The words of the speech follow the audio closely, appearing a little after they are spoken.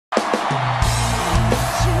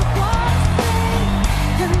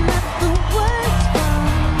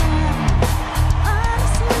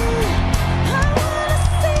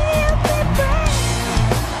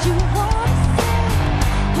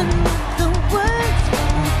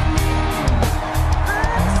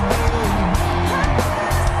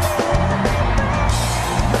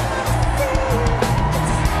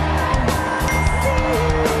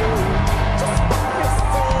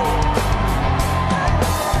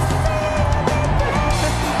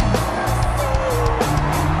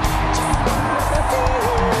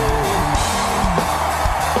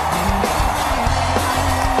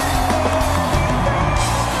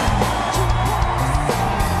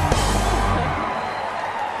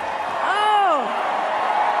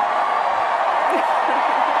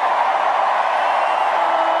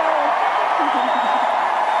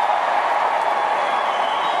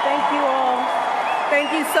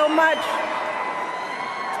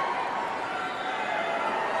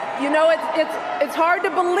You know, it's hard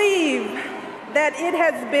to believe that it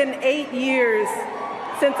has been 8 years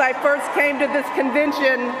since I first came to this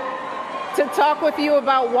convention to talk with you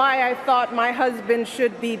about why I thought my husband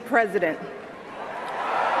should be president.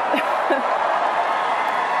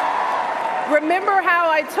 Remember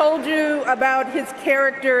how I told you about his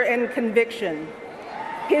character and conviction,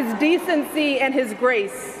 his decency and his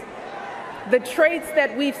grace, the traits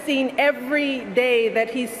that we've seen every day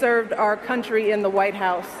that he served our country in the White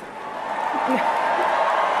House.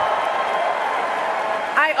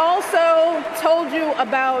 I also told you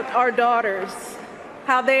about our daughters,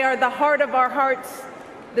 how they are the heart of our hearts,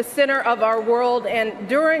 the center of our world, and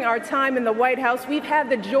during our time in the White House, we've had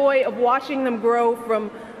the joy of watching them grow from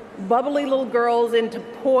bubbly little girls into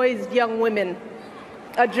poised young women,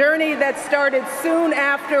 a journey that started soon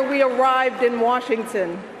after we arrived in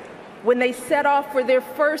Washington, when they set off for their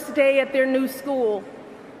first day at their new school.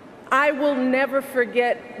 I will never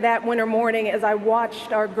forget that winter morning as I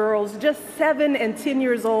watched our girls, just 7 and 10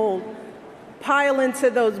 years old, pile into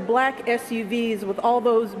those black SUVs with all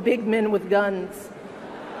those big men with guns.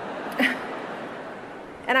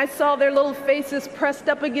 And I saw their little faces pressed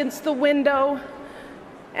up against the window,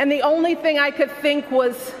 and the only thing I could think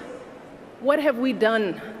was, what have we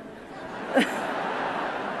done?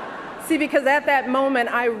 See, because at that moment,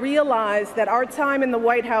 I realized that our time in the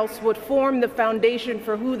White House would form the foundation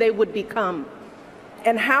for who they would become,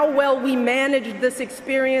 and how well we managed this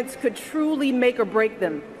experience could truly make or break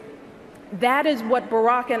them. That is what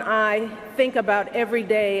Barack and I think about every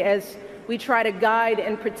day as we try to guide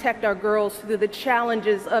and protect our girls through the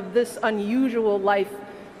challenges of this unusual life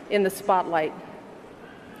in the spotlight.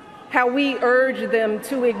 How we urge them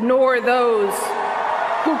to ignore those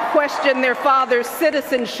who question their father's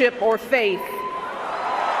citizenship or faith.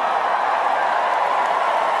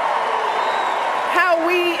 How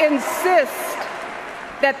we insist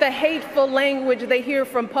that the hateful language they hear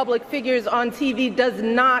from public figures on TV does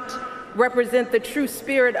not represent the true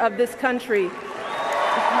spirit of this country.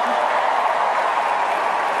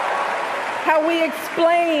 How we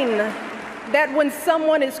explain that when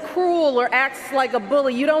someone is cruel or acts like a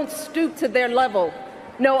bully, you don't stoop to their level.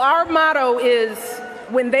 No, our motto is,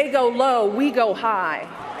 when they go low, we go high.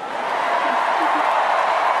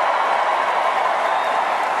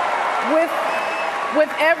 With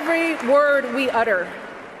every word we utter,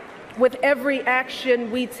 with every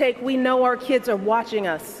action we take, we know our kids are watching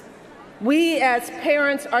us. We as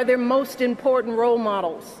parents are their most important role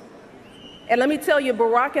models. And let me tell you,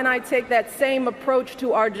 Barack and I take that same approach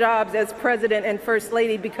to our jobs as President and First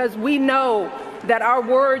Lady, because we know that our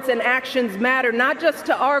words and actions matter, not just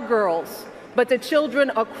to our girls, but to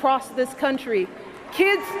children across this country.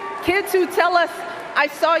 Kids who tell us, I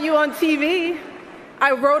saw you on TV,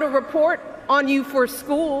 I wrote a report on you for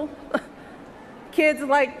school. Kids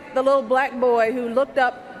like the little black boy who looked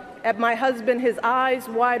up at my husband, his eyes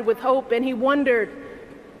wide with hope, and he wondered,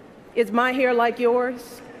 is my hair like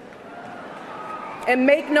yours? And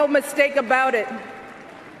make no mistake about it,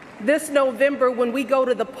 this November when we go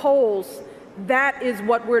to the polls, that is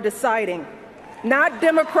what we're deciding. Not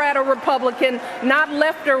Democrat or Republican, not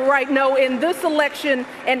left or right. No, in this election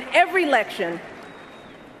and every election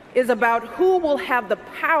is about who will have the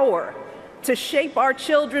power to shape our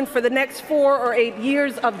children for the next 4 or 8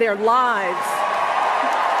 years of their lives.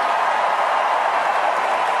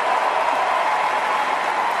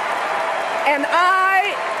 And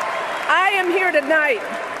I am here tonight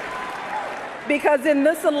because in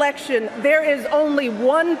this election, there is only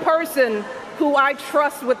one person who I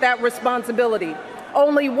trust with that responsibility.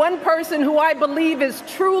 Only one person who I believe is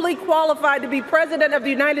truly qualified to be President of the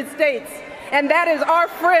United States, and that is our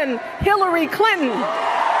friend Hillary Clinton.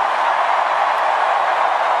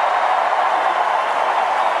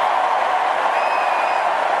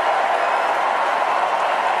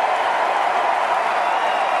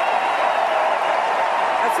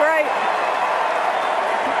 That's right.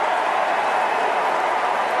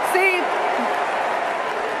 See,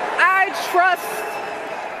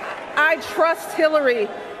 I trust Hillary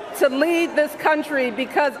to lead this country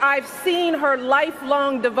because I've seen her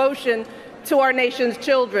lifelong devotion to our nation's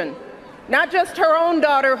children. Not just her own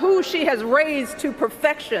daughter, who she has raised to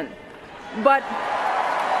perfection, but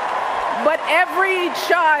every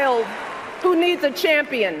child who needs a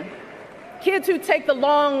champion. Kids who take the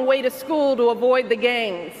long way to school to avoid the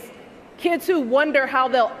gangs. Kids who wonder how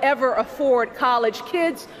they'll ever afford college.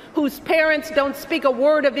 Kids whose parents don't speak a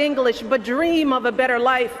word of English but dream of a better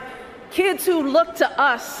life. Kids who look to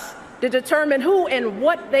us to determine who and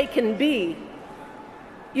what they can be.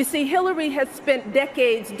 You see, Hillary has spent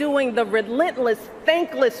decades doing the relentless,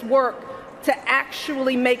 thankless work to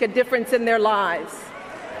actually make a difference in their lives.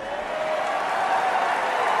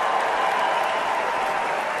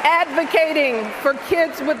 advocating for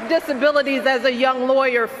kids with disabilities as a young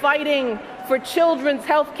lawyer, fighting for children's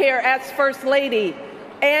health care as First Lady,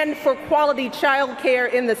 and for quality child care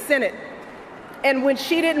in the Senate. And when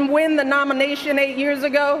she didn't win the nomination 8 years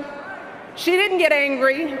ago, she didn't get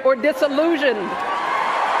angry or disillusioned.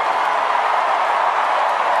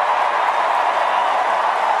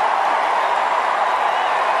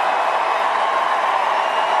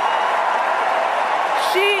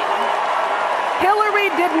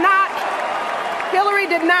 Hillary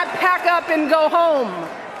did not pack up and go home,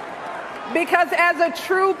 because as a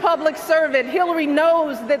true public servant, Hillary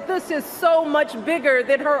knows that this is so much bigger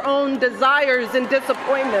than her own desires and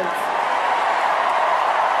disappointments.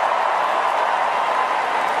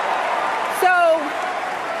 So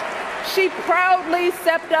she proudly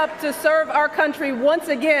stepped up to serve our country once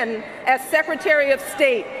again as Secretary of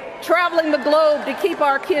State, traveling the globe to keep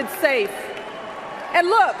our kids safe. And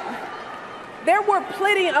look, there were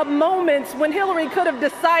plenty of moments when Hillary could have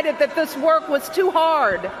decided that this work was too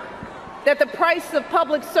hard, that the price of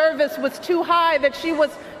public service was too high, that she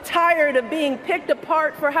was tired of being picked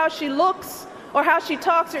apart for how she looks or how she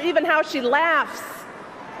talks or even how she laughs.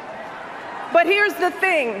 But here's the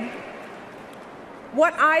thing.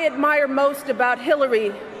 What I admire most about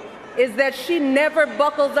Hillary is that she never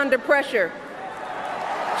buckles under pressure.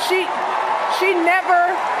 She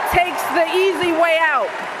never takes the easy way out.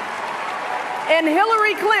 And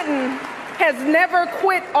Hillary Clinton has never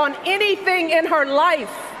quit on anything in her life.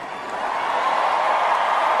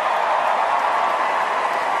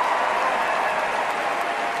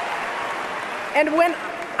 And when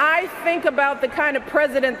I think about the kind of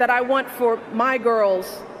president that I want for my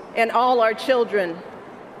girls and all our children,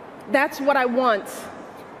 that's what I want.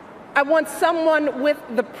 I want someone with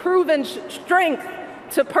the proven strength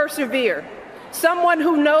to persevere, someone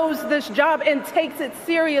who knows this job and takes it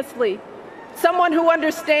seriously, someone who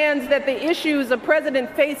understands that the issues a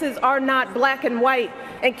president faces are not black and white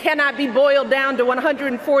and cannot be boiled down to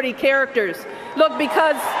 140 characters. Look,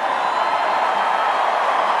 because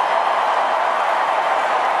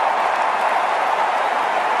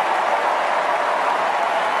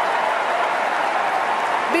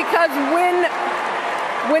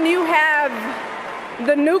when you have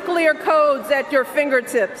the nuclear codes at your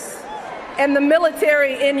fingertips and the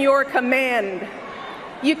military in your command,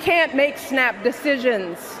 you can't make snap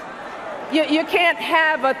decisions. You can't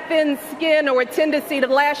have a thin skin or a tendency to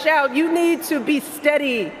lash out. You need to be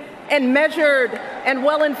steady and measured and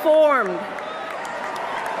well-informed.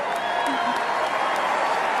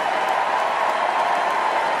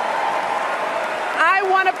 I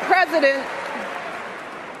want a president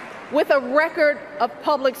with a record of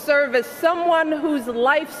public service, someone whose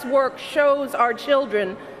life's work shows our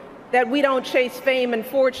children that we don't chase fame and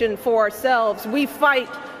fortune for ourselves. We fight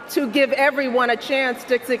to give everyone a chance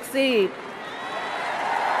to succeed.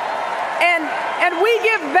 And we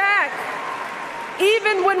give back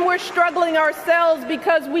even when we're struggling ourselves,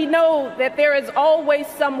 because we know that there is always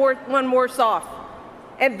someone worse off.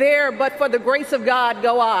 And there, but for the grace of God,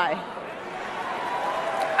 go I.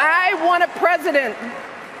 I want a president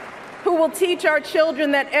who will teach our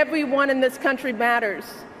children that everyone in this country matters.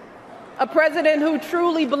 A president who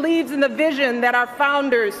truly believes in the vision that our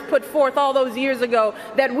founders put forth all those years ago,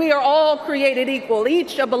 that we are all created equal,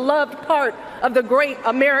 each a beloved part of the great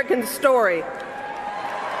American story.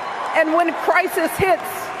 And when crisis hits,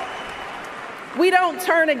 we don't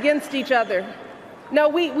turn against each other. No,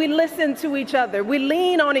 we listen to each other. We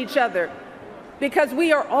lean on each other, because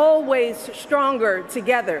we are always stronger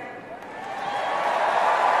together.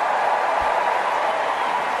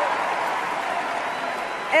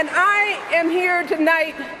 And I am here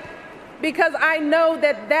tonight because I know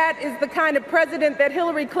that that is the kind of president that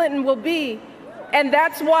Hillary Clinton will be. And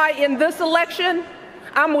that's why in this election,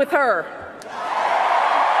 I'm with her.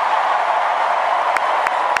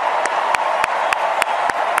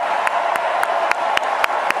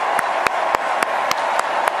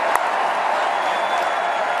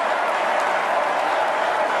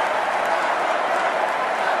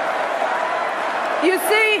 You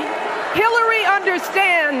see, Hillary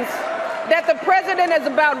understands that the president is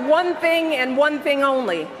about one thing and one thing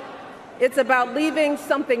only. It's about leaving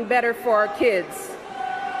something better for our kids.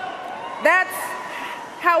 That's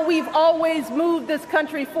how we've always moved this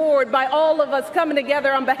country forward, by all of us coming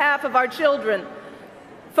together on behalf of our children.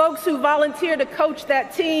 Folks who volunteer to coach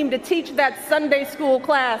that team, to teach that Sunday school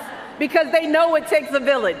class, because they know it takes a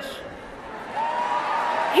village.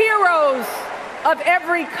 Heroes of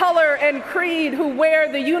every color and creed who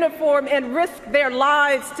wear the uniform and risk their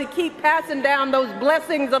lives to keep passing down those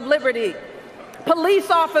blessings of liberty. police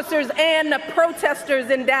officers and protesters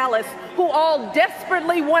in Dallas who all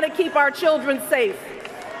desperately want to keep our children safe,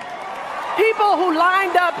 people who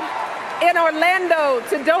lined up in Orlando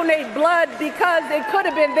to donate blood because it could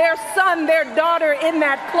have been their son, their daughter in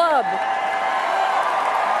that club.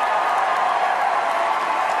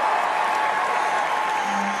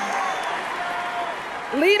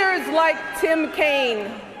 Leaders like Tim Kaine,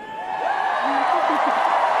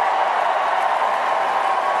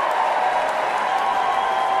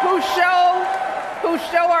 who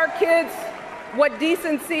show our kids what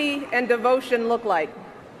decency and devotion look like.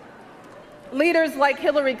 Leaders like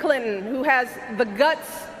Hillary Clinton, who has the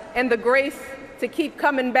guts and the grace to keep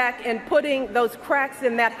coming back and putting those cracks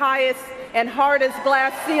in that highest and hardest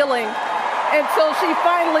glass ceiling until she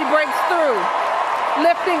finally breaks through,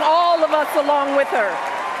 lifting all of us along with her.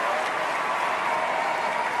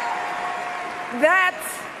 That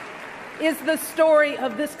is the story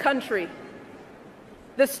of this country,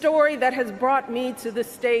 the story that has brought me to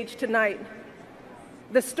this stage tonight.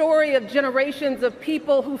 The story of generations of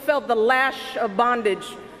people who felt the lash of bondage,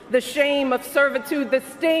 the shame of servitude, the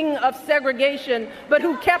sting of segregation, but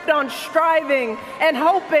who kept on striving and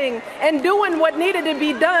hoping and doing what needed to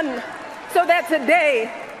be done so that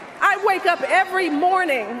today I wake up every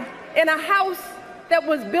morning in a house that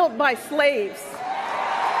was built by slaves.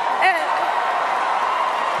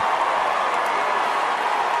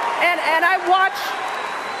 And I watch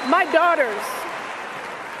my daughters,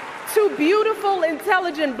 two beautiful,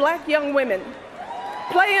 intelligent black young women,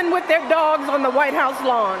 playing with their dogs on the White House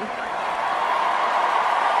lawn.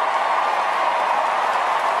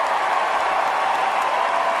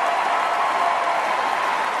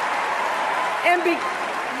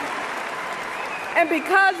 And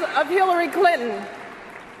because of Hillary Clinton,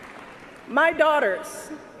 my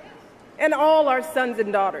daughters and all our sons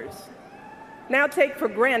and daughters now take for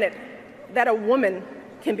granted that a woman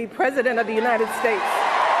can be president of the United States.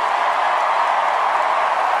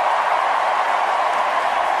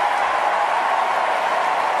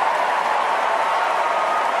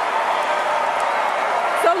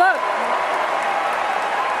 So look,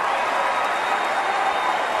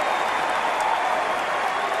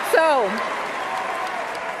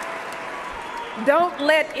 don't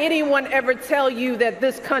let anyone ever tell you that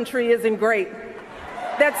this country isn't great,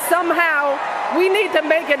 that somehow we need to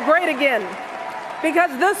make it great again, because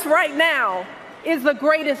this right now is the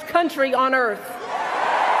greatest country on earth.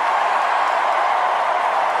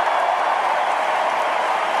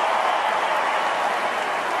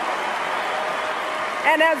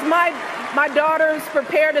 And as my daughters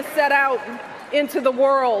prepare to set out into the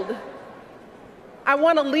world, I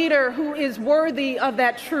want a leader who is worthy of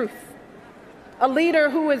that truth. A leader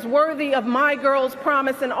who is worthy of my girls'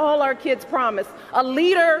 promise and all our kids' promise. A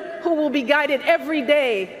leader who will be guided every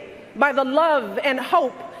day by the love and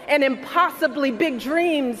hope and impossibly big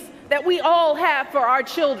dreams that we all have for our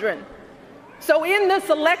children. So in this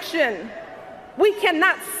election, we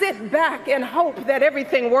cannot sit back and hope that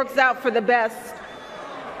everything works out for the best.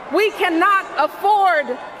 We cannot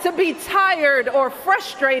afford to be tired or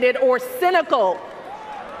frustrated or cynical.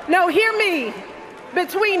 No, hear me.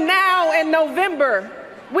 Between now and November,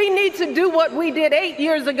 we need to do what we did 8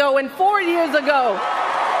 years ago and 4 years ago.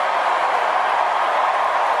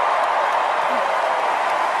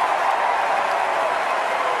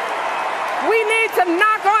 We need to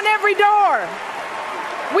knock on every door.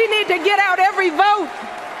 We need to get out every vote.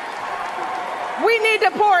 We need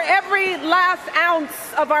to pour every last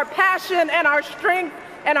ounce of our passion and our strength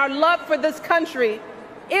and our love for this country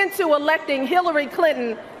into electing Hillary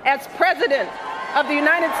Clinton as president of the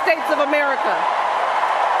United States of America.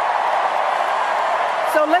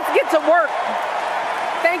 So let's get to work.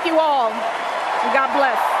 Thank you all, and God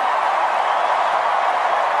bless.